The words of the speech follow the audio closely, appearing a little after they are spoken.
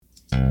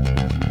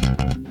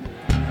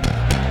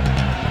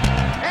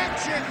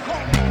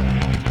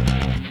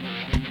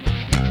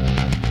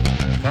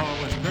Paul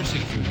was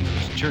persecuting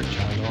his church.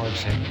 Our Lord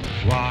said,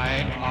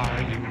 "Why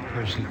are you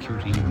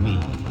persecuting me?"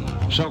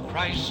 So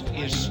Christ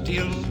is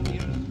still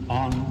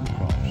on the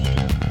cross.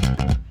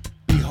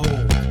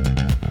 Behold,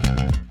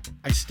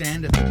 I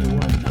stand at the door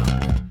and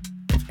knock.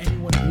 If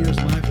anyone hears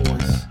my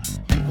voice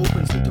and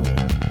opens the door,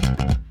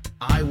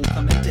 I will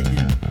come into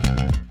him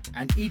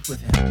and eat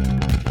with him,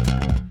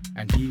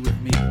 and he with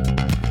me.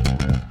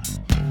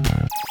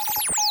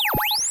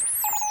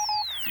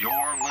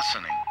 You're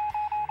listening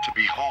to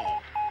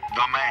Behold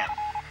the Man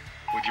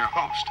with your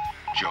host,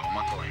 Joe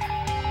McLean.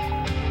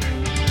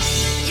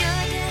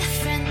 You're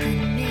different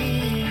than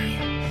me.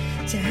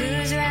 So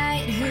who's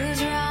right,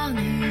 who's wrong,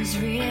 who's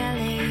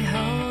really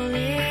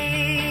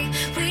holy?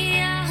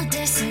 We all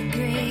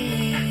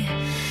disagree,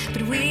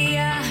 but we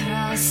are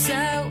all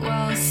so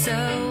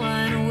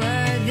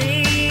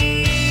unworthy.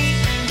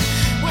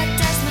 What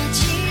does my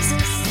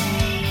Jesus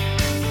say?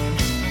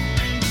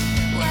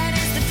 What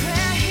is the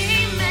prayer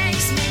he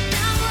makes me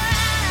know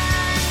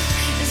one?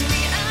 'Cause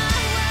we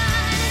are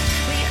one,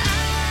 we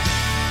are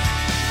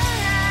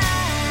one.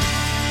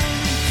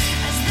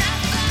 As the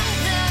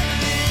Father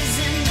is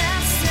in the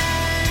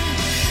Son,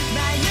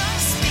 by your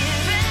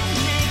Spirit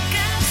make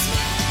us one.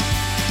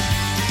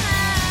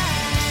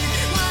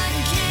 One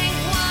King,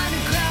 one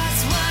cross,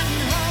 one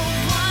hope,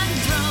 one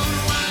throne,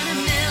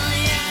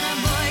 1,000,000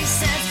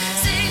 voices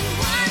sing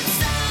one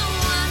song,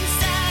 one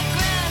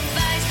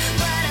sacrifice.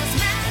 What else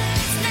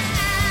matters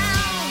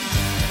now?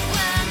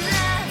 One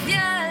love,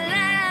 your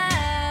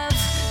love.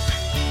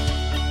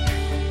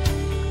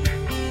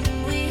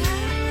 We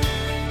are.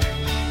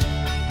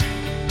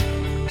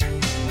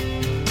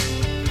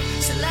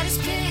 So let us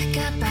pick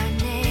up our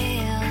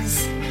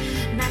nails,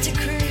 not to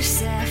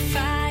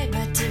crucify,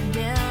 but to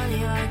build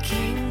your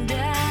kingdom.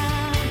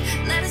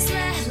 Let us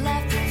let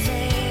love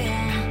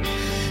prevail.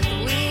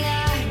 We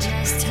are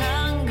just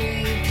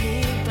hungry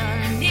people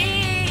in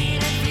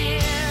need of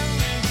you.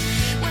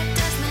 What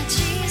does my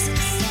Jesus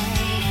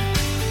say?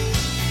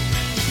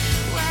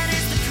 What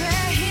is the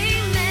prayer he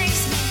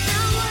makes me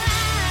know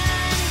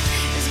one?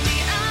 'Cause we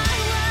are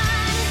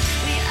one,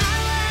 we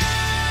are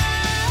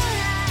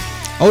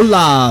one.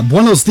 Hola,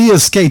 buenos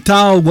dias, que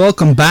tal?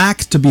 Welcome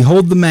back to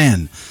Behold the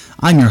Man.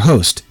 I'm your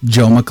host,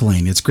 Joe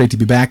McLean. It's great to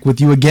be back with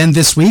you again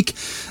this week.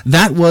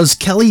 That was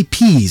Kelly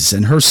Pease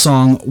and her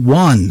song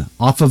One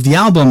off of the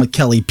album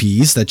Kelly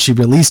Pease that she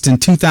released in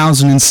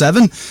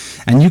 2007.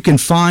 And you can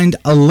find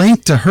a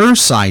link to her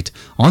site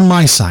on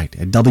my site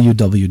at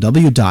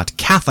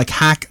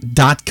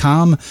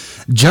www.catholichack.com.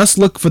 Just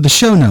look for the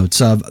show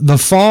notes of The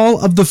Fall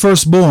of the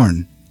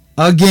Firstborn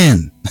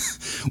Again,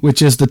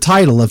 which is the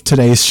title of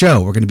today's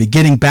show. We're going to be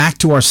getting back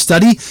to our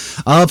study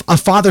of A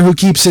Father Who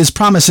Keeps His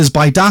Promises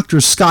by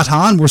Dr. Scott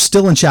Hahn. We're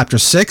still in chapter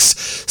 6,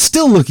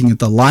 still looking at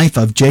the life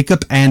of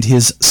Jacob and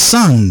his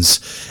sons.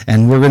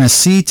 And we're going to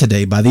see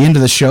today, by the end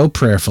of the show,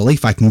 prayerfully,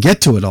 if I can get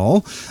to it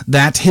all,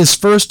 that his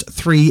first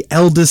 3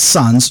 eldest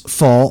sons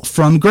fall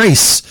from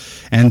grace,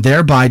 and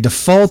thereby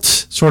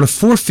default sort of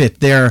forfeit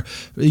their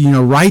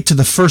right to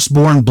the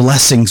firstborn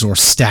blessings or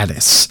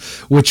status,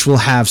 which will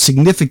have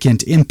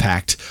significant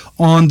impact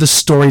on the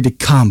story to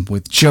come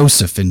with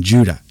Joseph and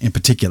Judah in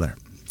particular.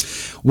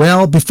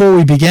 Well, before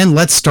we begin,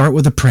 let's start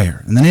with a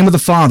prayer. In the name of the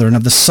Father, and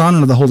of the Son,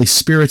 and of the Holy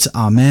Spirit,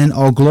 amen.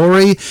 All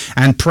glory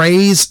and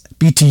praise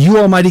be to you,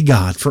 Almighty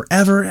God,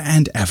 forever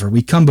and ever.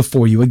 We come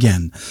before you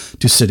again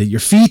to sit at your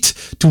feet,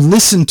 to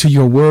listen to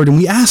your word, and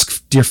we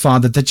ask, dear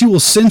Father, that you will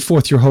send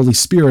forth your Holy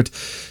Spirit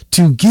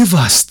to give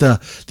us the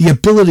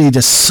ability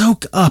to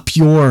soak up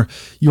your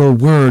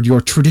word, your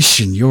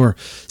tradition, your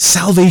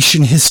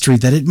salvation history,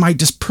 that it might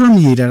just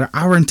permeate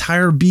our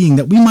entire being,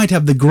 that we might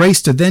have the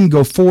grace to then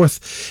go forth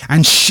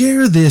and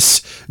share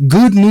this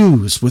good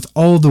news with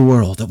all the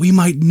world, that we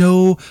might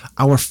know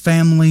our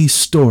family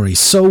story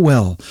so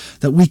well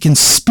that we can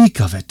speak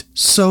of it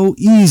so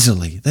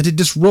easily, that it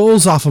just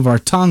rolls off of our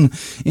tongue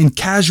in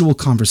casual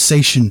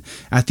conversation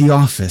at the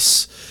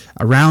office,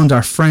 around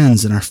our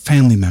friends and our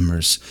family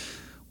members.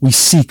 We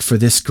seek for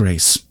this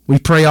grace. We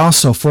pray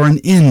also for an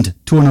end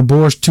to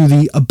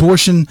the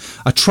abortion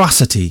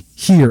atrocity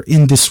here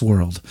in this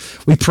world.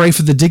 We pray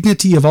for the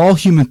dignity of all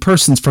human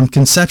persons from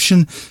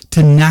conception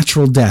to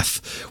natural death.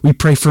 We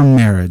pray for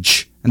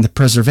marriage and the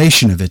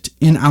preservation of it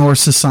in our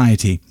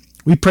society.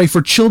 We pray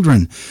for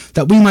children,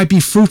 that we might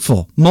be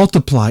fruitful,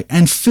 multiply,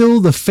 and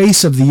fill the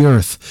face of the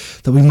earth,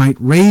 that we might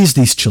raise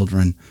these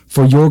children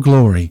for your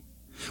glory.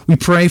 We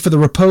pray for the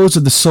repose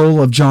of the soul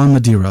of John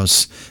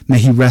Medeiros. May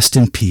he rest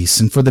in peace,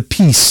 and for the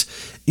peace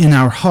in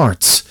our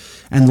hearts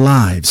and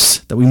lives,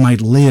 that we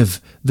might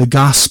live the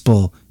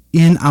gospel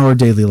in our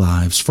daily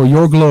lives, for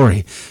your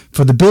glory,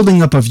 for the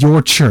building up of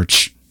your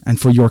church,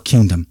 and for your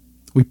kingdom.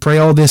 We pray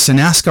all this and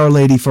ask Our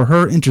Lady for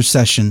her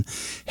intercession.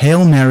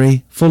 Hail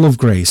Mary, full of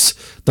grace,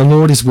 the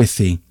Lord is with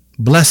thee.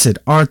 Blessed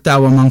art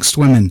thou amongst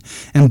women,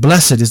 and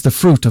blessed is the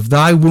fruit of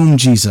thy womb,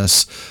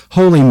 Jesus.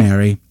 Holy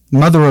Mary,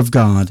 Mother of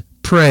God,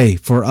 pray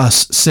for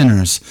us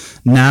sinners,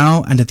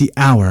 now and at the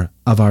hour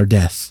of our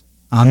death.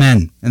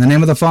 Amen. In the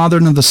name of the Father,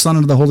 and of the Son,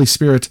 and of the Holy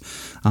Spirit.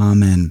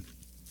 Amen.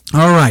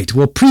 All right.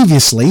 Well,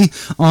 previously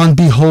on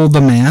Behold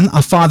the Man,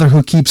 a Father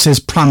Who Keeps His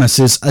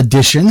Promises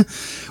edition,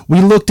 we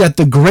looked at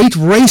the great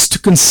race to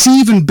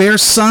conceive and bear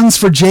sons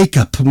for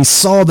Jacob. We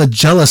saw the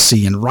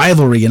jealousy and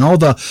rivalry and all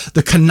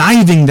the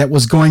conniving that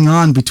was going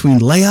on between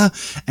Leah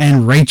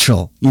and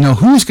Rachel. You know,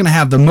 who's going to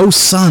have the most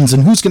sons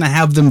and who's going to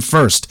have them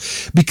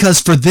first? Because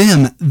for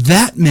them,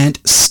 that meant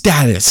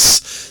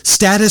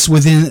status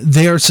within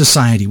their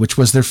society, which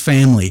was their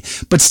family,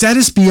 but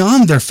status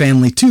beyond their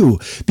family too,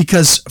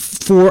 because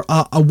for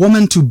a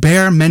woman to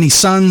bear many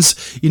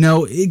sons, you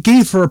know, it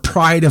gave her a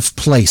pride of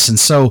place. And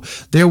so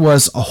there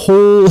was a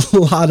whole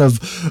lot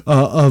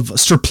of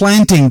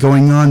supplanting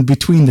going on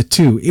between the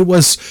two. It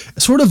was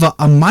sort of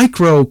a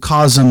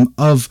microcosm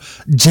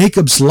of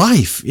Jacob's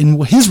life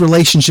in his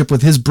relationship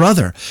with his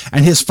brother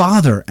and his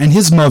father and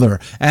his mother,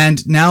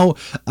 and now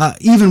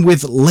even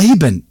with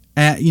Laban,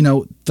 you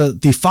know,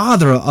 the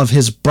father of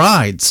his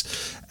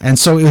brides. And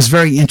so it was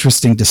very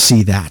interesting to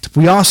see that.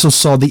 We also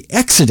saw the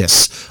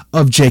exodus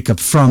of Jacob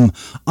from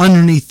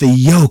underneath the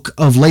yoke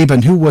of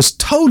Laban, who was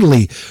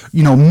totally,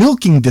 you know,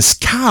 milking this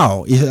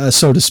cow,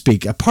 so to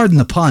speak. Pardon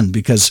the pun,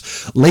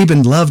 because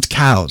Laban loved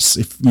cows,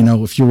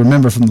 if you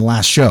remember from the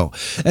last show.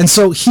 And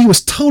so he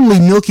was totally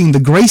milking the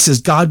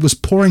graces God was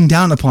pouring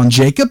down upon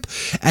Jacob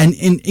and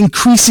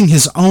increasing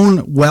his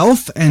own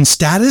wealth and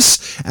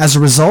status as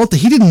a result.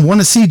 He didn't want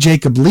to see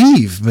Jacob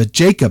leave, but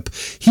Jacob,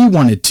 he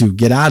wanted to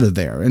get out of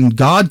there. And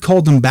God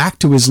called him back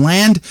to his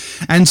land,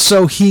 and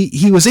so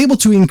he was able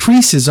to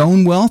increase his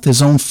own wealth,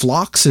 his own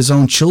flocks, his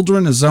own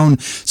children, his own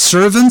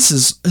servants,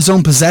 his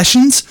own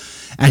possessions,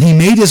 and he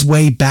made his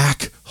way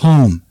back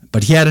home.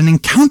 But he had an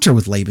encounter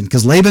with Laban,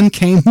 because Laban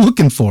came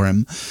looking for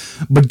him.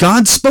 But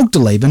God spoke to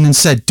Laban and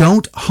said,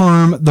 "Don't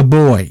harm the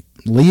boy.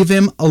 Leave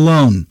him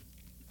alone."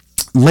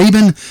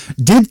 Laban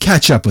did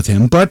catch up with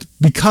him, but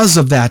because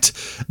of that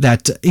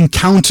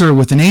encounter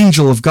with an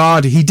angel of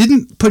God, he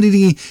didn't put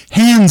any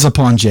hands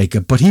upon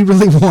Jacob, but he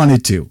really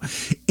wanted to.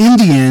 In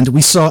the end,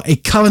 we saw a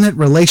covenant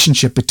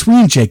relationship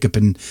between Jacob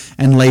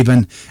and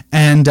Laban,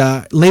 and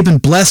Laban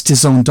blessed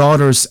his own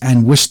daughters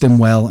and wished them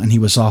well, and he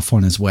was off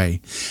on his way.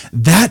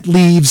 That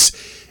leaves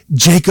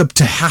Jacob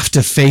to have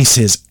to face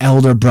his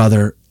elder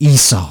brother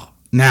Esau.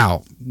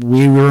 Now,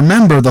 we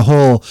remember the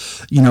whole,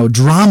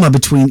 drama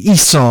between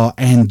Esau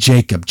and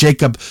Jacob.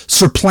 Jacob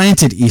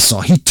supplanted Esau.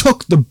 He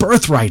took the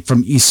birthright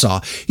from Esau.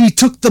 He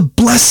took the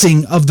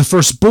blessing of the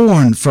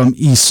firstborn from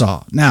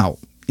Esau. Now,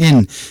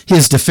 in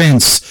his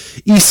defense,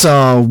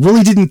 Esau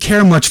really didn't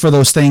care much for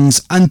those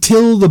things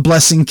until the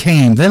blessing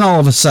came. Then all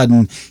of a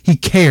sudden, he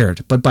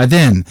cared. But by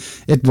then,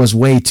 it was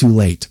way too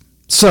late.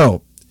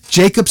 So,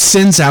 Jacob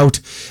sends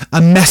out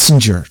a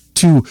messenger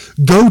to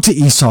go to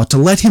Esau to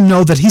let him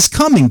know that he's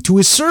coming to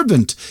his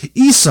servant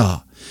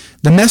Esau.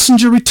 The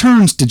messenger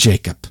returns to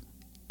Jacob,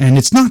 and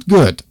it's not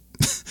good.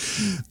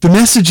 The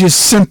message is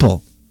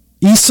simple.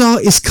 Esau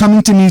is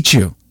coming to meet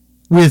you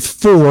with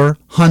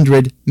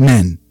 400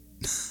 men.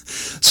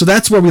 So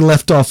that's where we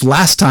left off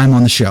last time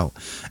on the show.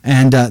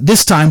 And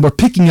this time we're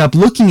picking up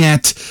looking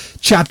at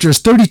chapters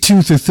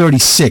 32 through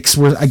 36.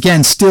 We're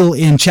again still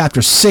in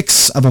chapter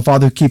 6 of A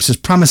Father Who Keeps His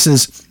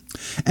Promises.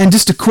 And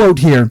just a quote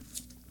here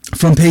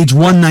from page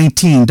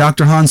 119,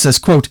 Dr. Hahn says,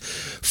 quote,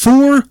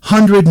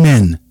 400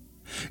 men.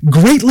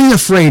 Greatly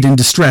afraid and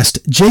distressed,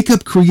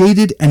 Jacob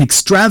created an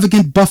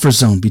extravagant buffer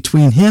zone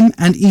between him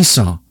and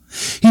Esau.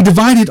 He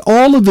divided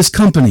all of his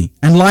company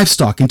and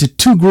livestock into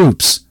two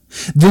groups.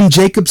 Then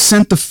Jacob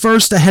sent the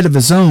first ahead of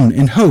his own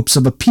in hopes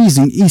of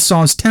appeasing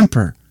Esau's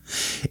temper.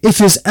 If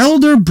his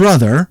elder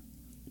brother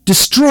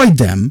destroyed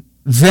them,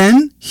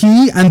 then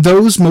he and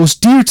those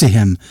most dear to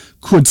him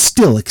could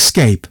still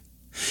escape.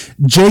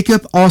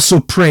 Jacob also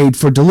prayed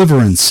for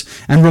deliverance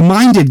and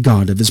reminded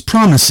God of his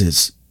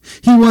promises.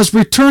 He was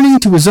returning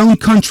to his own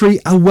country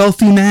a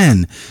wealthy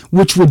man,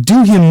 which would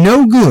do him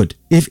no good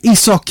if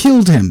Esau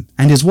killed him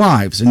and his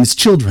wives and his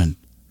children.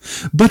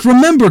 But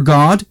remember,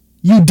 God,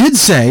 you did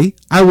say,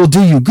 I will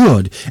do you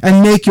good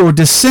and make your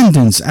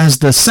descendants as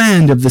the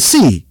sand of the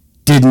sea,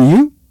 didn't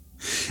you?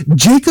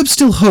 Jacob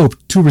still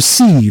hoped to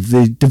receive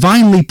the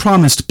divinely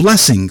promised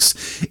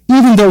blessings,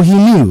 even though he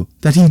knew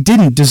that he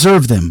didn't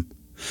deserve them.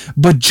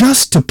 But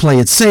just to play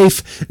it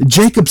safe,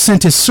 Jacob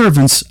sent his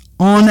servants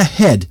on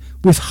ahead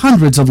with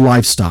hundreds of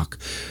livestock.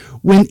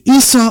 When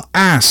Esau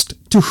asked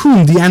to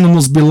whom the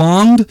animals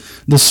belonged,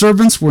 the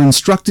servants were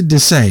instructed to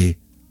say,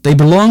 They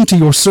belong to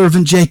your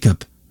servant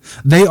Jacob.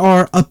 They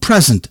are a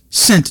present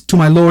sent to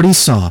my lord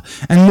Esau,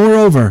 and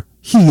moreover,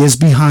 he is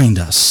behind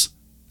us.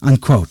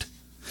 Unquote.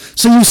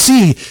 So you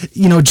see,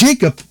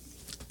 Jacob,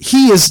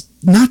 he is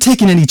not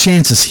taking any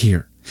chances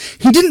here.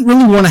 He didn't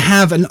really want to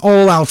have an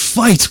all-out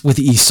fight with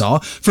Esau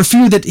for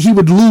fear that he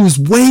would lose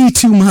way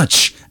too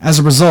much as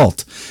a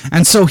result.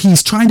 And so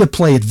he's trying to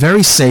play it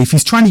very safe.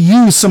 He's trying to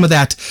use some of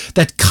that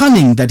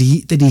cunning that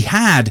he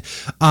had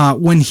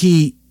when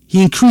he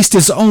increased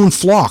his own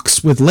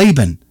flocks with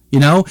Laban. You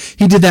know,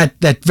 he did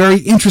that very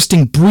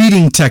interesting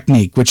breeding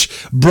technique, which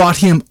brought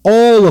him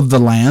all of the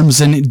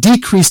lambs and it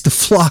decreased the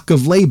flock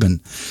of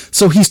Laban.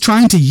 So he's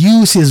trying to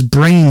use his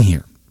brain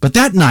here. But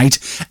that night,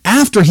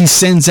 after he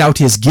sends out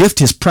his gift,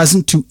 his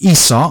present to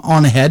Esau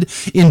on ahead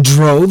in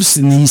droves,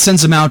 and he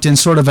sends him out in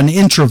sort of an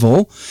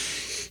interval,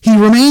 he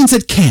remains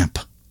at camp.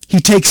 He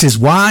takes his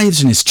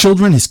wives and his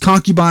children, his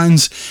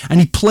concubines, and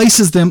he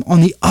places them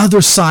on the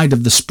other side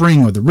of the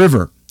spring or the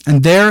river.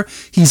 And there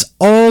he's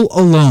all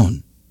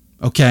alone.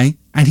 Okay?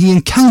 And he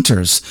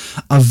encounters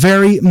a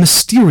very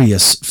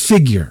mysterious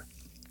figure.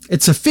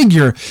 It's a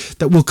figure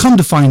that we'll come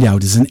to find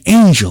out is an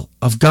angel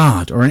of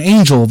God or an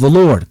angel of the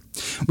Lord.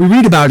 We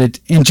read about it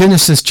in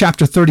Genesis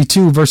chapter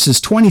 32, verses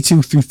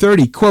 22 through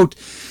 30. Quote,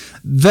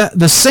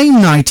 the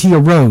same night he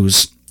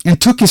arose and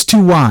took his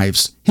 2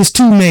 wives, his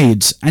 2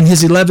 maids, and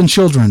his 11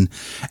 children,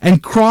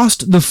 and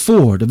crossed the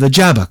ford of the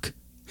Jabbok.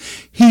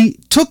 He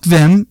took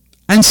them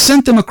and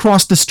sent them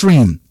across the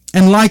stream,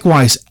 and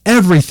likewise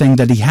everything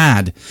that he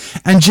had.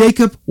 And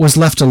Jacob was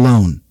left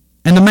alone.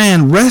 And the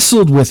man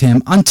wrestled with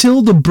him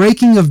until the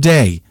breaking of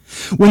day.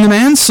 When the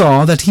man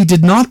saw that he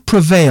did not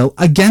prevail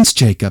against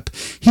Jacob,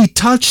 he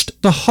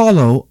touched the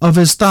hollow of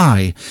his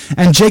thigh,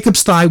 and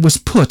Jacob's thigh was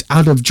put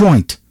out of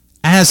joint,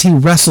 as he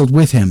wrestled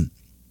with him.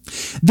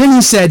 Then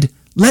he said,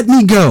 "Let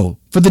me go,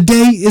 for the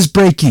day is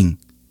breaking."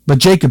 But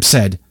Jacob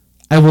said,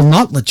 "I will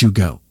not let you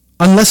go,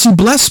 unless you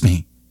bless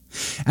me."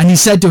 And he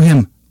said to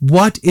him,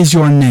 "What is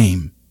your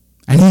name?"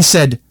 And he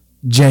said,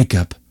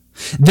 "Jacob."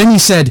 Then he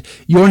said,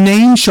 "Your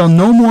name shall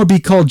no more be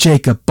called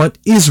Jacob, but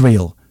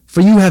Israel,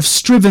 for you have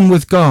striven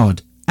with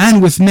God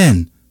and with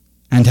men,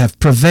 and have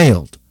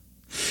prevailed."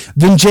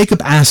 Then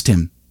Jacob asked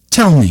him,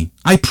 "Tell me,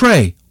 I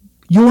pray,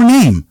 your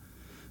name."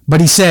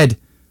 But he said,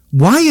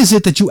 "Why is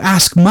it that you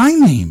ask my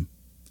name?"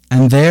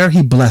 And there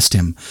he blessed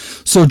him.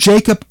 So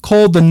Jacob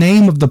called the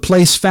name of the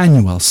place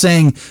Phanuel,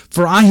 saying,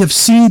 "For I have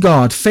seen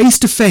God face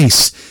to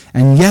face,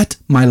 and yet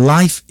my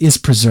life is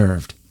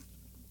preserved."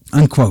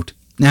 Unquote.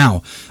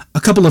 Now,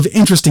 a couple of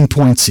interesting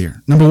points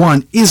here. Number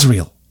one,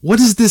 Israel. What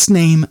does this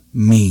name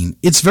mean?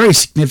 It's very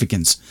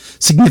significant.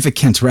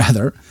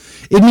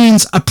 It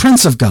means a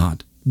prince of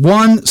God,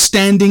 one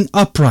standing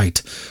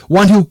upright,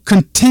 one who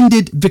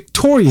contended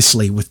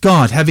victoriously with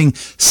God, having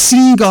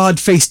seen God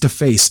face to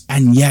face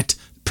and yet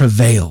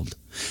prevailed.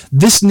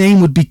 This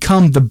name would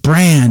become the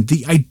brand,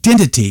 the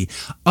identity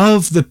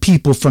of the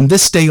people from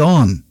this day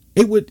on.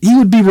 He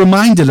would be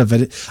reminded of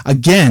it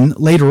again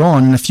later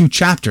on in a few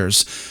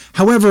chapters.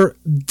 However,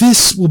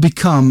 this will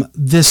become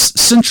this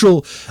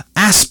central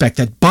aspect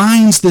that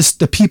binds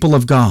the people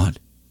of God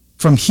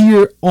from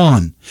here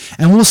on.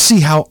 And we'll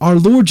see how our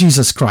Lord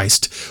Jesus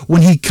Christ,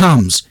 when he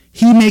comes,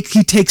 he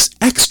takes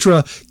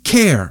extra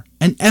care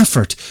and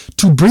effort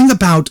to bring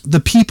about the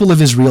people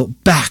of Israel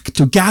back,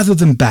 to gather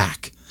them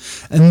back.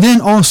 And then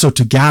also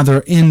to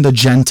gather in the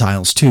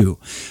Gentiles too.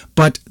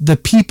 But the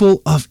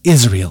people of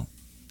Israel,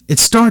 it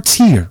starts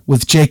here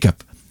with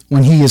Jacob,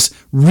 when he is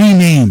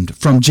renamed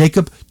from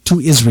Jacob to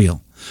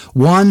Israel,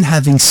 one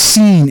having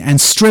seen and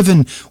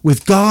striven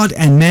with God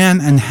and man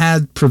and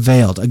had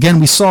prevailed. Again,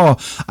 we saw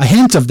a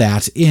hint of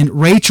that in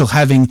Rachel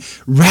having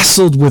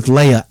wrestled with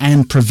Leah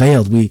and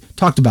prevailed. We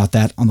talked about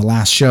that on the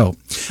last show.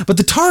 But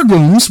the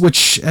Targums,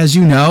 which, as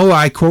you know,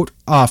 I quote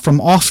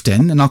from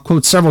often, and I'll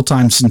quote several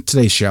times in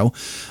today's show,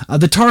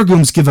 the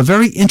Targums give a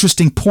very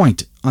interesting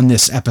point on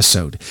this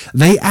episode.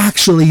 They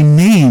actually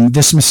name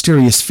this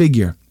mysterious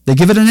figure. They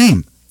give it a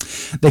name.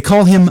 They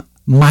call him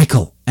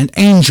Michael, an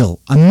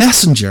angel, a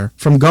messenger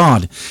from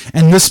God.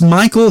 And this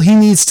Michael, he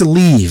needs to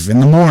leave in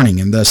the morning,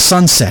 in the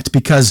sunset,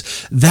 because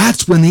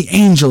that's when the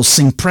angels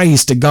sing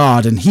praise to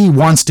God, and he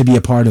wants to be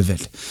a part of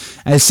it.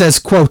 And it says,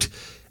 quote,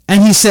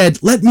 "And he said,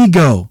 Let me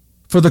go,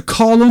 for the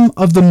column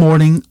of the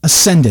morning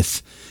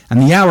ascendeth,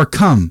 and the hour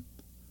come,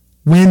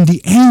 when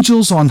the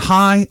angels on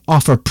high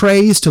offer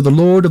praise to the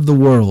Lord of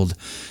the world.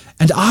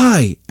 And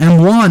I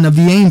am one of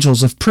the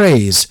angels of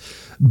praise.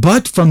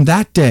 But from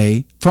the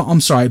day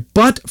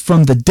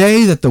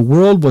that the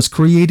world was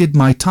created,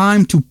 my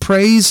time to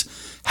praise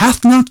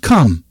hath not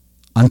come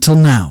until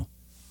now."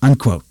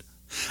 Unquote.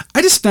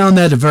 I just found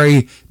that a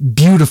very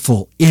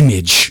beautiful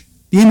image.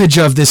 The image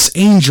of this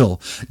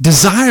angel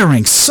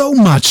desiring so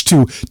much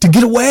to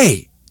get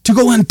away, to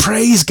go and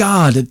praise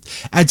God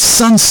at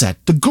sunset.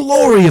 The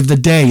glory of the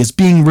day is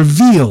being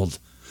revealed.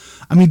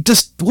 I mean,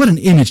 just what an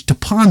image to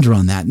ponder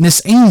on that. And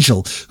this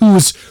angel who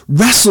was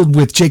wrestled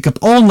with Jacob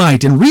all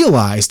night and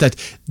realized that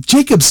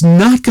Jacob's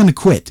not going to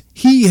quit.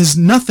 He is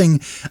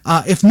nothing,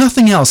 if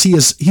nothing else, he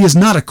is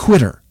not a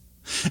quitter.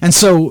 And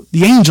so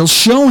the angel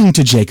showing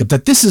to Jacob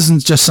that this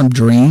isn't just some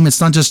dream,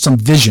 it's not just some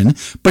vision,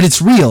 but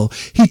it's real.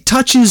 He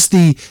touches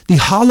the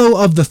hollow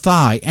of the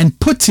thigh and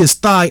puts his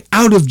thigh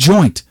out of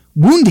joint,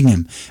 wounding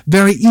him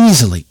very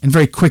easily and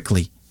very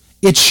quickly.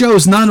 It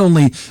shows not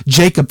only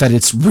Jacob that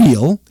it's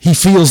real, he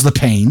feels the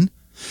pain,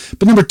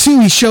 but number two,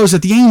 he shows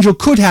that the angel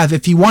could have,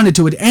 if he wanted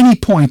to, at any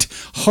point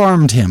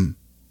harmed him.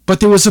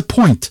 But there was a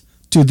point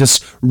to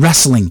this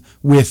wrestling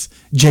with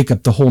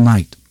Jacob the whole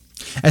night.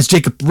 As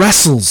Jacob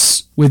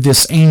wrestles with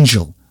this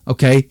angel,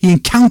 Okay? He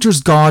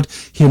encounters God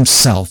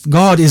himself.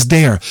 God is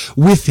there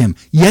with him.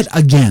 Yet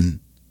again,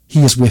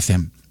 he is with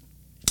him.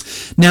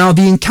 Now,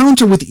 the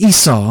encounter with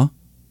Esau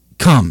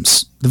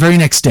comes the very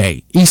next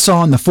day.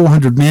 Esau and the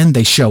 400 men,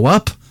 they show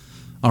up.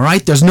 All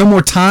right, there's no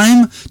more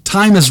time.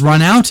 Time has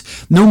run out.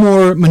 No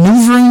more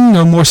maneuvering,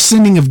 no more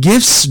sending of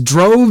gifts,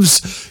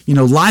 droves,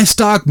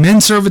 livestock,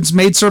 men servants,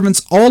 maid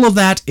servants. All of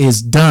that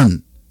is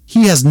done.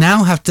 He has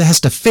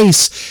to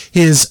face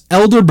his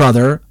elder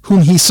brother,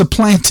 whom he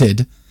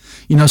supplanted,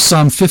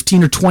 some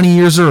 15 or 20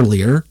 years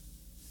earlier.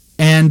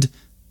 And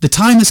the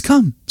time has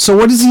come. So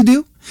what does he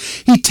do?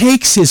 He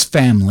takes his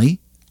family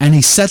and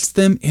he sets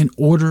them in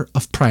order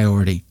of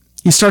priority.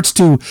 He starts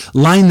to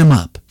line them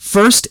up.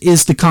 First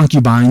is the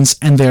concubines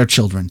and their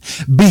children.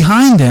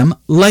 Behind them,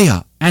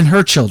 Leah and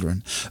her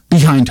children.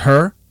 Behind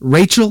her,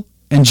 Rachel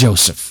and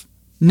Joseph.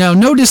 Now,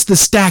 notice the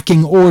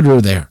stacking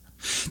order there.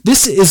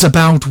 This is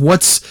about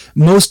what's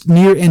most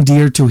near and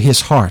dear to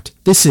his heart.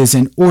 This is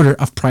in order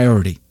of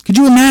priority. Could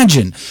you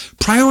imagine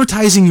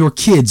prioritizing your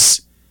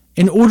kids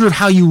in order of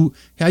how you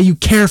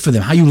care for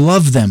them, how you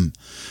love them?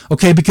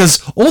 Okay,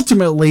 because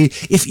ultimately,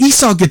 if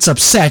Esau gets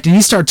upset and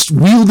he starts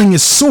wielding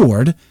his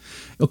sword,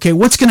 okay,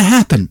 what's going to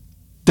happen?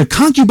 The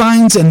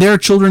concubines and their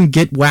children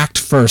get whacked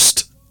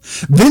first.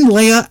 Then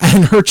Leah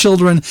and her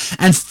children.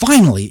 And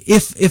finally,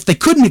 if they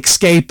couldn't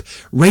escape,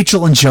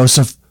 Rachel and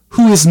Joseph,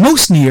 who is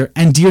most near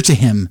and dear to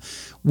him,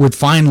 would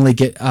finally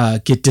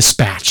get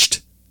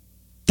dispatched.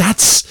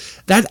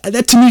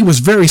 That to me was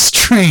very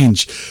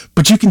strange.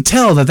 But you can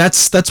tell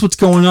that's what's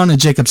going on in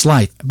Jacob's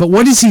life. But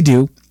what does he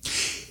do?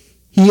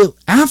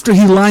 After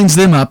he lines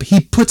them up,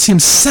 he puts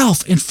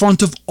himself in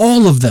front of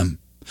all of them.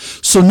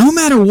 So no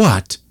matter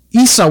what,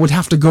 Esau would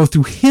have to go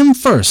through him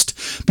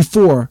first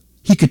before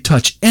he could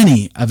touch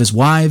any of his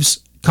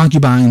wives,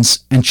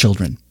 concubines, and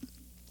children.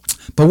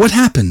 But what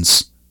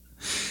happens?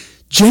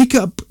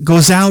 Jacob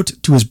goes out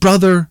to his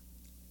brother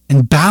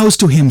and bows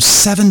to him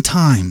 7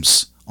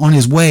 times on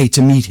his way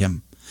to meet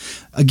him.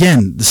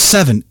 Again, the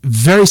 7,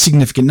 very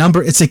significant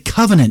number. It's a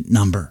covenant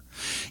number.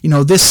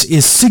 This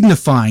is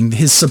signifying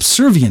his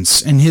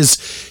subservience and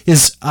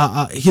his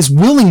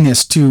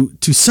willingness to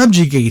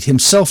subjugate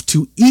himself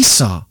to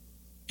Esau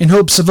in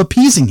hopes of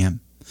appeasing him.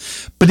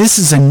 But this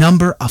is a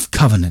number of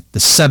covenant, the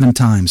 7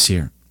 times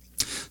here.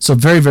 So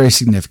very, very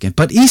significant.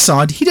 But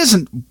Esau, he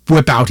doesn't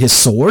whip out his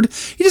sword.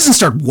 He doesn't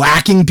start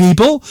whacking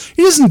people.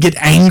 He doesn't get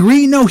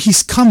angry. No,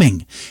 he's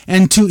coming.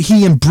 And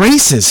he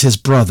embraces his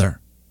brother,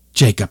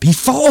 Jacob. He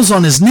falls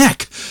on his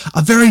neck.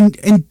 A very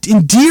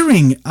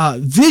endearing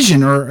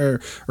vision or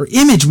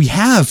image we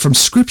have from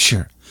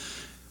Scripture.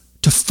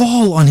 To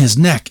fall on his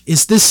neck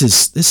this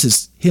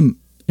is him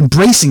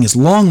embracing his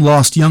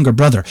long-lost younger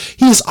brother.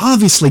 He has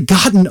obviously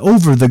gotten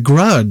over the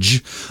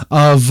grudge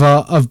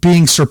of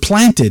being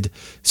supplanted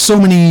so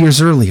many years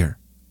earlier.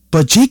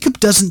 But Jacob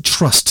doesn't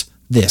trust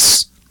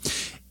this.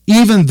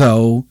 Even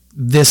though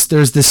there's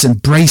this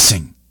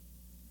embracing,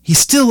 he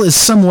still is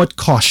somewhat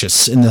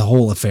cautious in the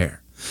whole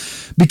affair.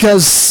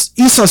 Because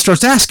Esau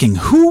starts asking,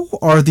 who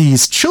are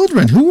these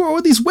children? Who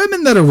are these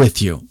women that are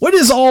with you? What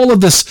is all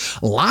of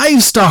this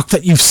livestock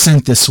that you've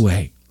sent this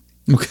way?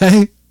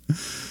 Okay?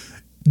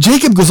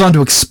 Jacob goes on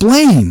to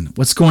explain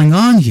what's going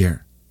on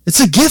here. It's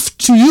a gift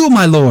to you,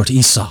 my lord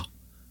Esau.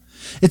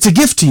 It's a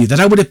gift to you that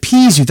I would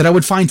appease you, that I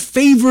would find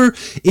favor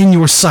in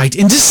your sight.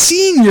 And just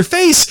seeing your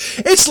face,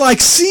 it's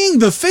like seeing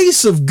the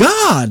face of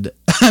God.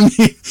 I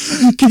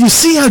mean, can you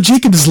see how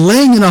Jacob is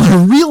laying it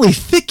on really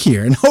thick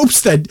here in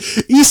hopes that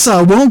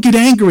Esau won't get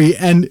angry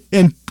and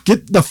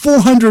get the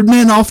 400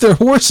 men off their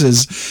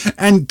horses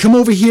and come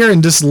over here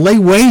and just lay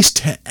waste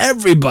to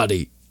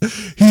everybody?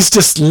 He's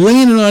just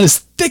laying it on as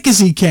thick as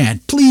he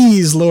can.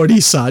 Please, Lord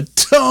Esau,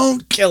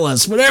 don't kill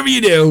us. Whatever you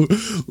do,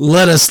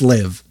 let us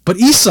live. But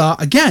Esau,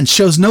 again,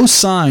 shows no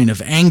sign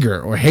of anger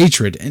or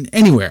hatred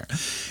anywhere.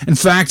 In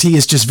fact, he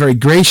is just very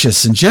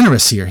gracious and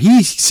generous here.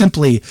 He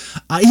simply,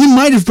 he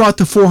might have brought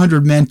the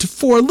 400 men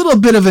for a little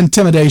bit of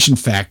intimidation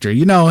factor.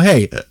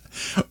 Hey,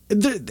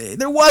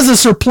 there was a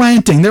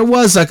supplanting, there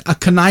was a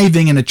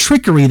conniving and a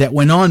trickery that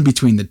went on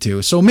between the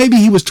two. So maybe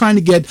he was trying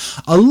to get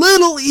a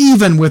little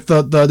even with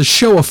the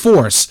show of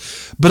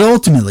force. But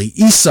ultimately,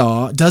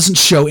 Esau doesn't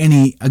show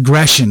any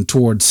aggression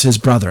towards his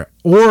brother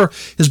or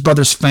his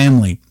brother's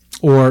family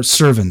or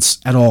servants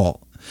at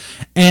all.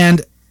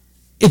 And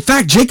in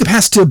fact, Jacob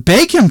has to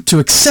beg him to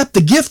accept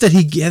the gift that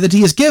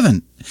he is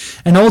given.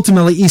 And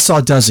ultimately, Esau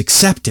does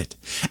accept it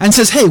and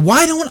says, hey,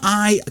 why don't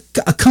I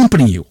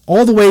accompany you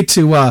all the way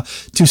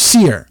to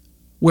Seir,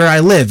 where I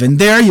live, and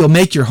there you'll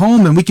make your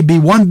home and we could be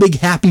one big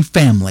happy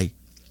family.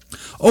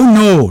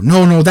 Oh,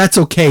 no, that's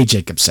okay,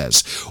 Jacob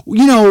says.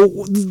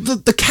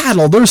 The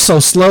cattle, they're so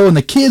slow, and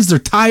the kids, they're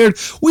tired.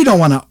 We don't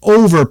want to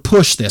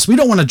over-push this. We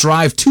don't want to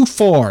drive too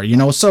far,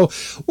 so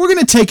we're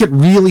going to take it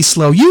really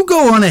slow. You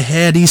go on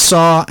ahead,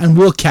 Esau, and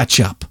we'll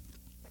catch up.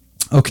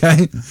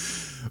 Okay?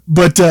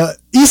 But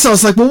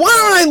Esau's like, well, why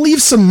don't I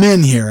leave some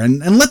men here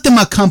and let them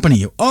accompany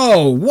you?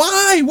 Oh,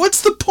 why?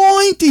 What's the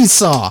point,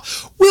 Esau?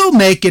 We'll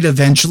make it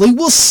eventually.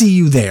 We'll see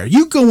you there.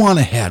 You go on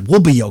ahead. We'll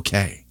be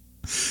okay.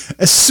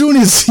 As soon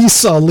as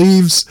Esau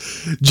leaves,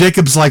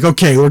 Jacob's like,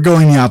 okay, we're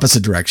going the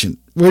opposite direction.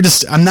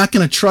 I'm not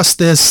going to trust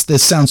this.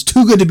 This sounds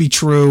too good to be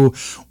true.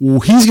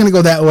 He's going to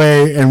go that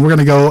way, and we're going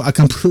to go a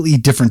completely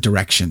different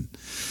direction.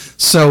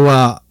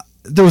 So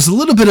there was a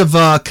little bit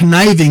of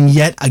conniving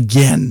yet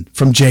again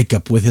from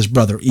Jacob with his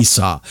brother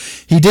Esau.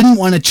 He didn't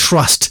want to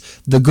trust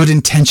the good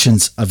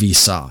intentions of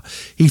Esau.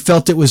 He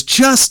felt it was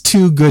just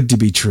too good to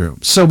be true.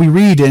 So we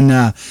read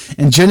in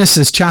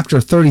Genesis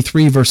chapter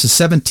 33, verses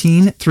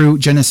 17 through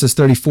Genesis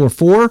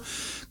 34:4,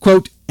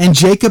 quote, "And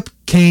Jacob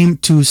came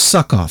to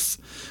Succoth,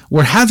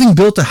 where having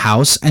built a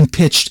house and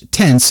pitched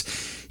tents,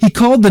 he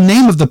called the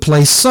name of the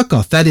place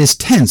Succoth, that is,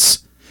 tents.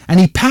 And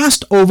he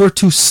passed over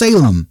to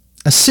Salem,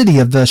 a city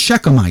of the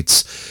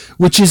Shechemites,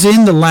 which is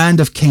in the land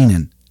of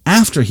Canaan,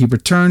 after he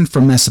returned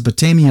from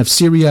Mesopotamia of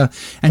Syria,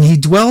 and he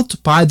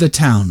dwelt by the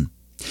town.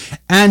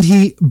 And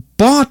he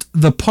bought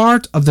the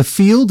part of the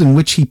field in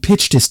which he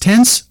pitched his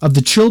tents of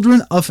the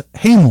children of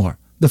Hamor,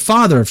 the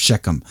father of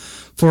Shechem,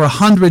 for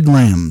 100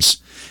 lambs.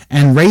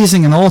 And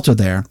raising an altar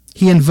there,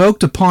 he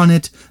invoked upon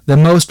it the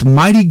most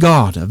mighty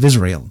God of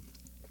Israel.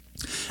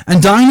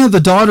 And Dinah, the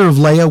daughter of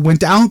Leah,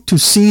 went out to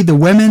see the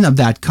women of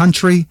that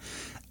country.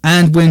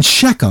 And when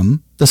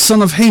Shechem, the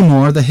son of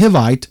Hamor the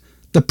Hivite,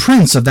 the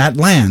prince of that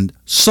land,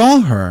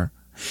 saw her,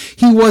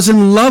 he was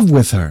in love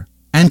with her,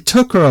 and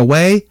took her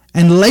away,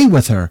 and lay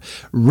with her,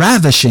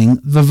 ravishing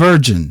the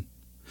virgin.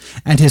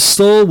 And his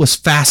soul was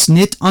fast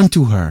knit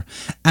unto her,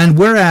 and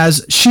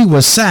whereas she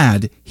was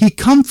sad, he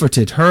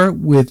comforted her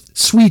with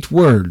sweet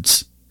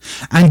words.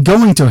 And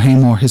going to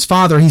Hamor his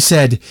father, he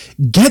said,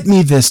 Get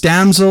me this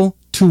damsel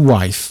to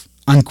wife."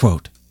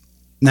 Unquote.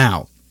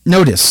 Now,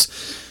 notice,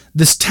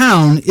 this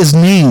town is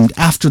named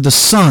after the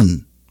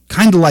son,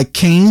 kind of like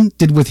Cain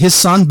did with his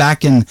son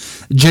back in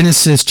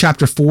Genesis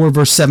chapter 4,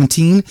 verse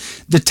 17.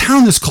 The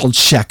town is called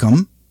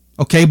Shechem,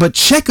 okay, but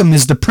Shechem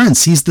is the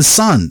prince. He's the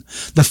son.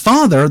 The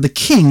father, the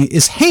king,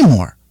 is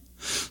Hamor.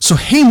 So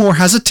Hamor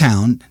has a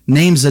town,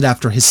 names it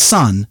after his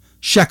son,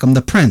 Shechem,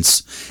 the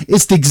prince.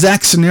 It's the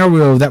exact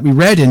scenario that we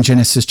read in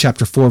Genesis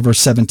chapter 4, verse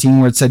 17,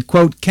 where it said,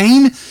 quote,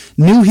 "Cain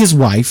knew his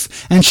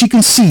wife, and she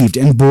conceived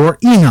and bore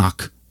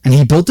Enoch. And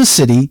he built a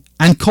city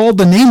and called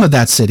the name of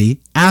that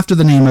city after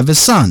the name of his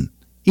son,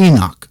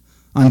 Enoch."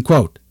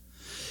 Unquote.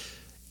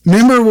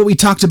 Remember what we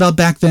talked about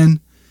back then?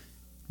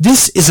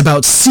 This is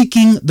about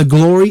seeking the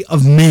glory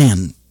of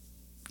man,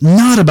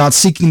 not about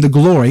seeking the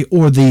glory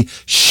or the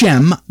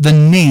Shem, the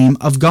name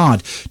of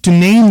God. To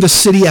name the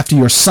city after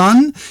your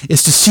son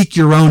is to seek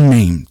your own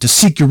name, to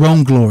seek your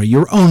own glory,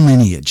 your own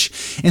lineage.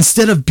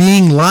 Instead of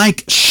being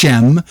like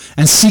Shem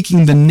and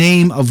seeking the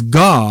name of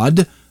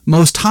God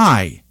Most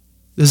High.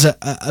 There's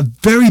a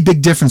very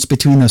big difference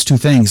between those two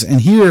things.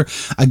 And here,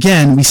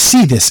 again, we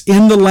see this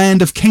in the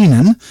land of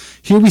Canaan.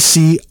 Here we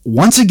see,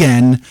 once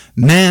again,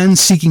 man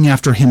seeking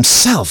after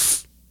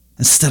himself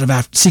instead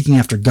of seeking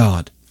after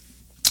God.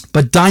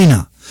 But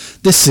Dinah,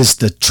 this is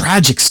the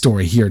tragic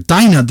story here.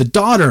 Dinah, the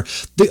daughter,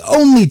 the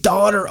only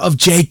daughter of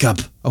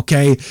Jacob,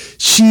 okay?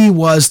 She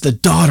was the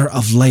daughter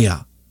of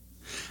Leah.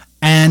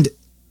 And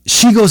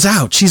she goes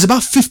out. She's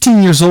about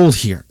 15 years old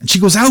here. And she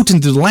goes out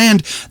into the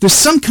land. There's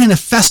some kind of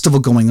festival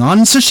going on.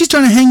 And so she's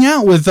trying to hang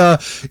out with the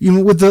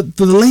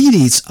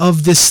ladies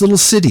of this little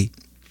city.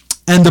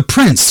 And the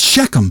prince,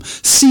 Shechem,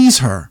 sees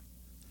her.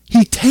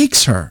 He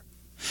takes her.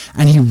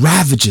 And he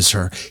ravages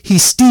her. He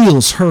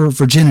steals her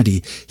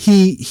virginity.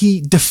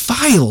 He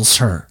defiles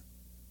her.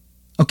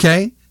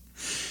 Okay?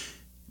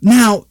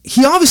 Now,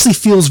 he obviously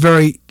feels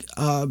very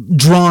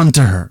drawn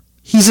to her.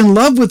 He's in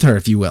love with her,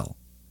 if you will.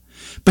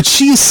 But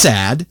she is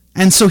sad,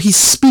 and so he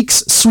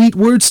speaks sweet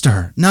words to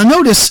her. Now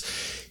notice,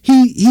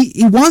 he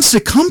wants to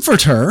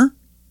comfort her,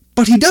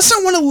 but he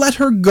doesn't want to let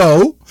her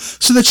go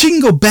so that she can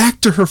go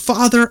back to her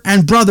father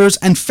and brothers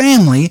and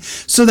family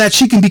so that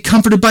she can be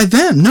comforted by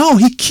them. No,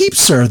 he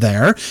keeps her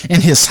there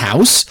in his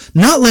house,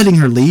 not letting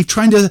her leave,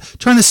 trying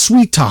to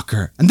sweet talk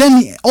her. And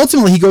then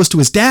ultimately he goes to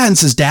his dad and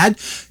says, "Dad,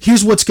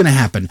 here's what's going to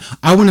happen.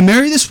 I want to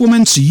marry this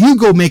woman, so you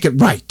go make it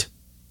right.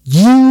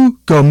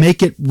 You go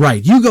make it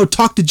right. You go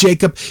talk to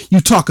Jacob. You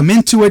talk him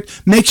into it.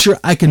 Make sure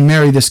I can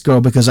marry this girl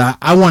because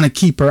I want to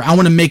keep her. I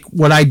want to make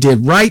what I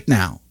did right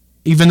now.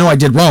 Even though I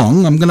did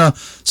wrong, I'm going to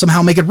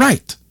somehow make it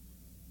right."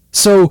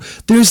 So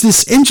there's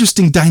this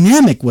interesting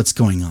dynamic what's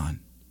going on.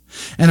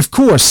 And of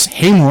course,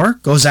 Hamor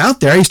goes out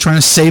there. He's trying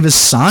to save his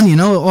son.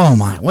 Oh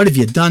my, what have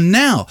you done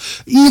now?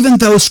 Even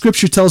though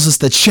Scripture tells us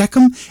that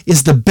Shechem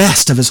is the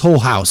best of his whole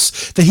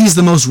house, that he's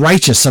the most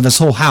righteous of his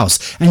whole house,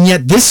 and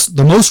yet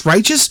the most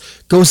righteous,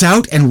 goes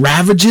out and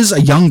ravages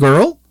a young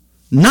girl?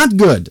 Not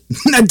good.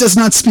 That does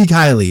not speak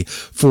highly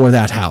for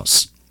that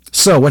house.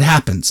 So what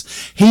happens?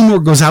 Hamor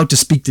goes out to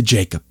speak to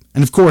Jacob.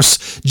 And of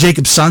course,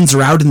 Jacob's sons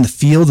are out in the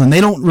field and they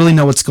don't really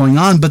know what's going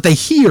on, but they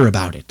hear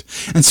about it.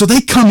 And so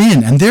they come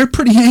in and they're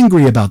pretty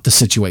angry about the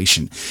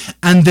situation.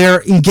 And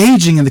they're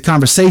engaging in the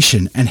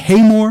conversation. And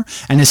Hamor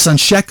and his son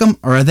Shechem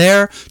are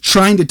there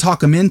trying to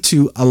talk him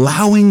into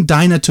allowing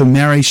Dinah to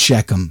marry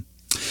Shechem.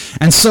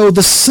 And so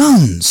the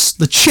sons,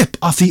 the chip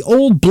off the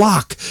old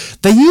block,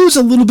 they use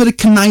a little bit of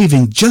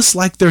conniving, just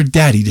like their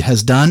daddy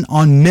has done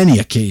on many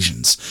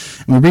occasions.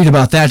 And we read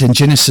about that in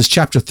Genesis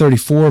chapter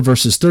 34,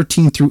 verses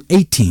 13 through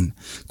 18.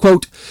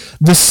 Quote,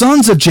 "The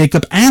sons of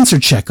Jacob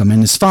answered Shechem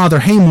and his father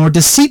Hamor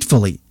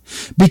deceitfully.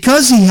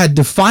 Because he had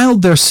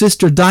defiled their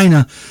sister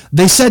Dinah,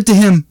 they said to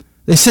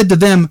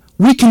them,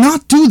 we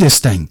cannot do this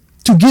thing,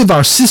 to give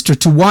our sister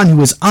to one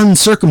who is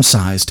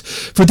uncircumcised,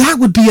 for that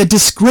would be a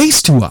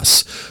disgrace to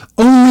us.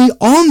 Only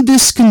on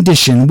this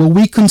condition will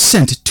we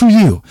consent to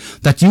you,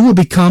 that you will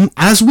become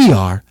as we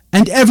are,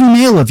 and every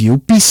male of you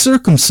be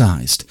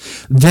circumcised.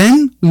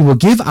 Then we will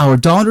give our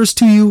daughters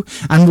to you,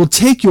 and will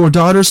take your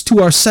daughters to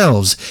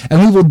ourselves,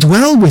 and we will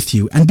dwell with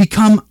you and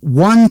become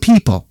one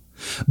people.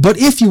 But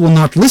if you will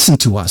not listen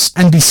to us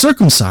and be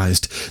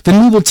circumcised,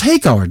 then we will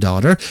take our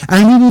daughter,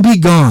 and we will be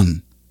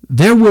gone."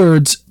 Their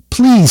words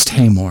pleased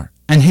Hamor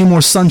and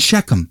Hamor's son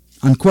Shechem.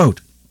 Unquote.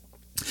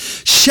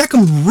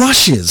 Shechem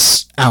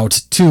rushes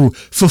out to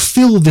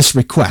fulfill this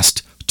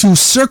request, to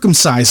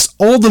circumcise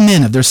all the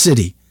men of their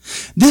city.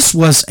 This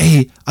was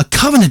a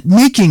covenant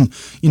making,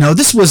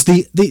 this was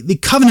the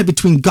covenant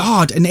between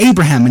God and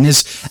Abraham and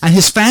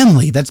his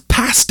family that's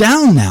passed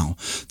down now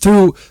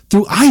through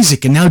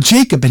Isaac and now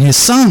Jacob and his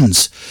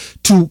sons,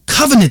 to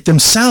covenant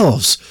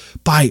themselves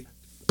by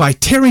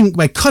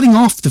cutting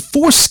off the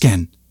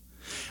foreskin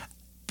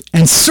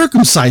and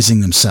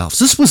circumcising themselves.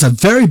 This was a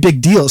very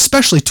big deal,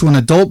 especially to an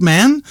adult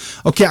man.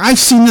 Okay, I've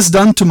seen this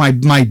done to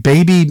my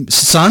baby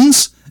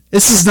sons.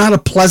 This is not a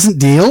pleasant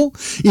deal.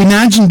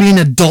 Imagine being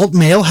an adult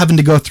male having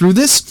to go through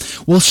this.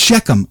 Well,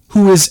 Shechem,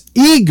 who is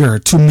eager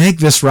to make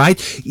this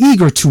right,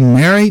 eager to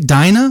marry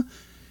Dinah,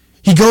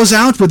 he goes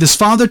out with his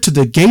father to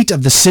the gate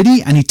of the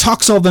city, and he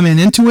talks all the men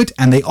into it,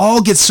 and they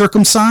all get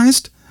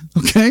circumcised.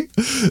 Okay?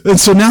 And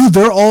so now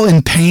they're all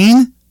in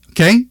pain.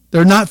 Okay?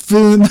 They're not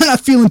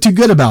feeling too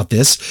good about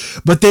this,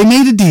 but they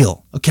made a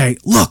deal. Okay,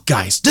 look,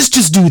 guys, let's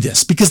just do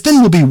this, because then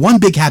we'll be one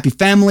big happy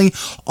family.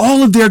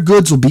 All of their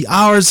goods will be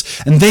ours,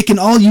 and they can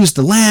all use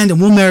the land,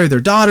 and we'll marry their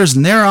daughters,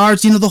 and they're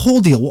ours. The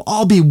whole deal. We'll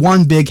all be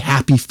one big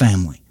happy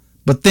family.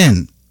 But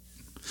then,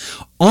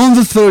 on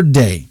the third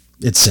day,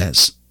 it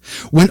says,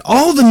 when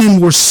all the men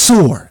were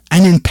sore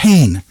and in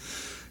pain,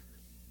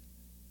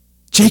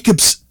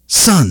 Jacob's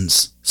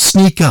sons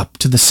sneak up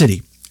to the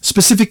city,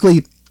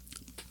 specifically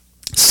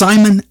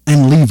Simon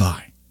and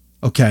Levi,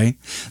 okay?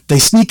 They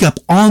sneak up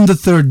on the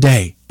third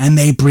day, and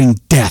they bring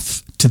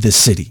death to this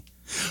city.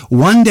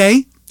 One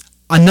day,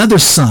 another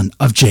son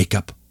of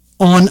Jacob.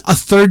 On a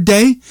third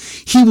day,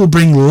 he will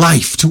bring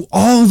life to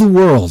all the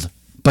world.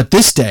 But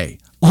this day,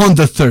 on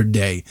the third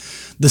day,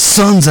 the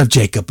sons of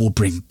Jacob will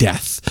bring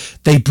death.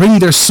 They bring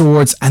their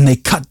swords, and they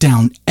cut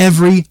down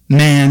every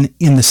man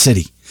in the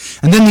city.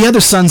 And then the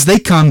other sons, they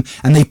come,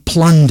 and they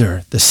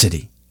plunder the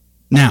city.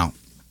 Now,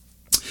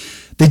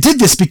 they did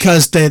this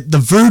because the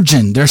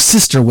virgin, their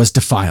sister, was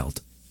defiled.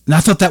 And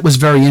I thought that was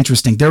very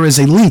interesting. There is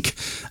a link.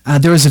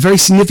 There is a very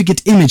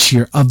significant image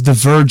here of the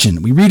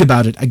virgin. We read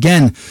about it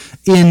again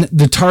in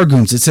the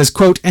Targums. It says,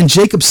 quote, "And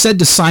Jacob said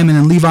to Simon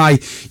and Levi,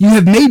 you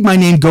have made my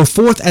name go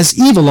forth as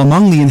evil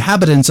among the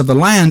inhabitants of the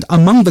land,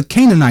 among the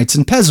Canaanites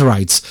and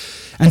Perizzites.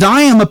 And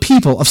I am a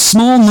people of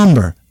small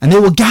number, and they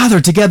will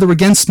gather together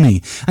against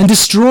me and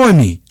destroy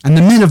me and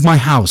the men of my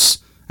house."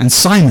 And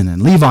Simon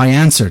and Levi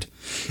answered,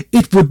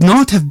 "It would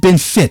not have been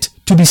fit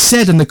to be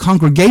said in the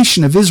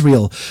congregation of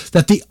Israel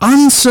that the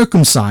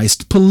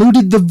uncircumcised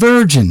polluted the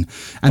virgin,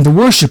 and the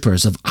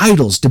worshippers of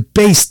idols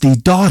debased the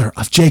daughter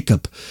of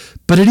Jacob.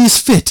 But it is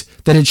fit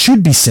that it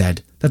should be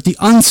said that the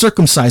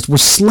uncircumcised were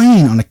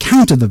slain on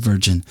account of the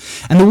virgin,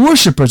 and the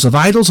worshippers of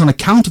idols on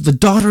account of the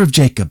daughter of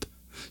Jacob.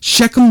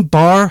 Shechem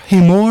bar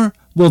Hamor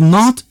will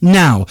not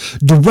now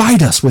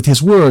deride us with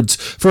his words,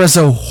 for as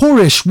a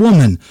whorish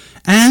woman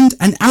and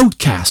an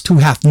outcast who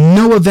hath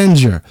no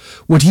avenger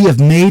would he have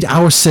made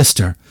our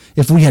sister,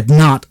 if we had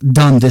not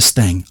done this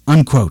thing."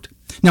 Unquote.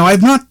 Now, I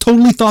have not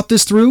totally thought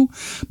this through,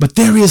 but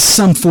there is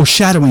some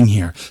foreshadowing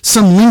here,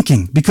 some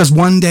linking, because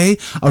one day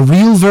a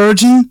real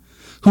virgin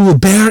who will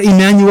bear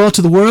Emmanuel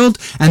to the world,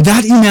 and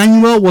that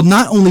Emmanuel will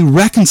not only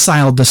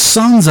reconcile the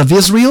sons of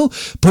Israel,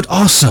 but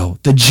also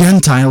the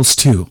Gentiles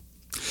too.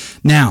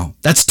 Now,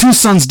 that's two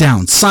sons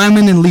down,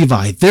 Simon and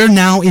Levi. They're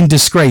now in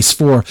disgrace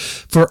for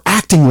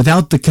acting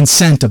without the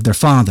consent of their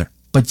father.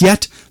 But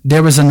yet,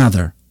 there is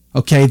another,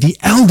 okay, the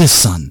eldest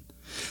son.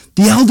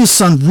 The eldest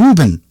son,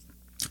 Reuben,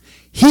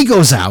 he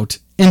goes out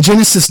in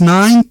Genesis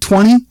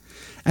 9:20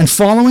 and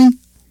following,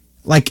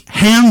 like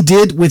Ham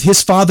did with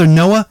his father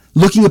Noah,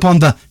 looking upon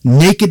the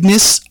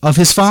nakedness of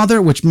his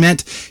father, which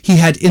meant he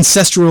had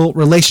incestual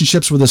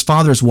relationships with his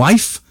father's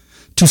wife,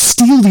 to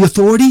steal the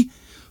authority.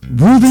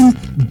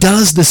 Reuben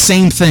does the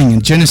same thing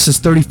in Genesis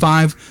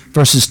 35,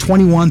 verses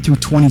 21 through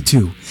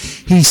 22.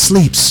 He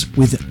sleeps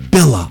with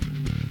Bilhah.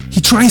 He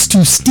tries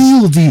to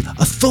steal the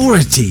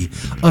authority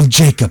of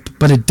Jacob,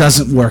 but it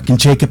doesn't work, and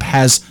Jacob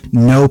has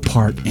no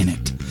part in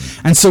it.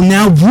 And so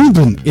now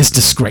Reuben is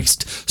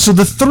disgraced. So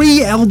the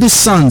three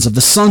eldest sons of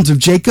the sons of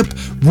Jacob,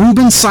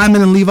 Reuben,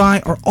 Simon, and Levi,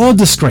 are all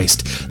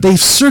disgraced. They've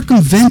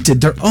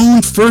circumvented their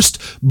own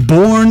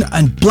firstborn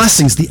and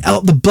blessings,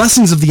 the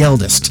blessings of the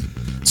eldest.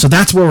 So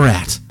that's where we're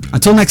at.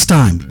 Until next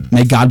time,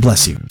 may God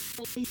bless you.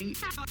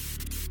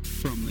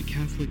 From the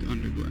Catholic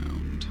Underground.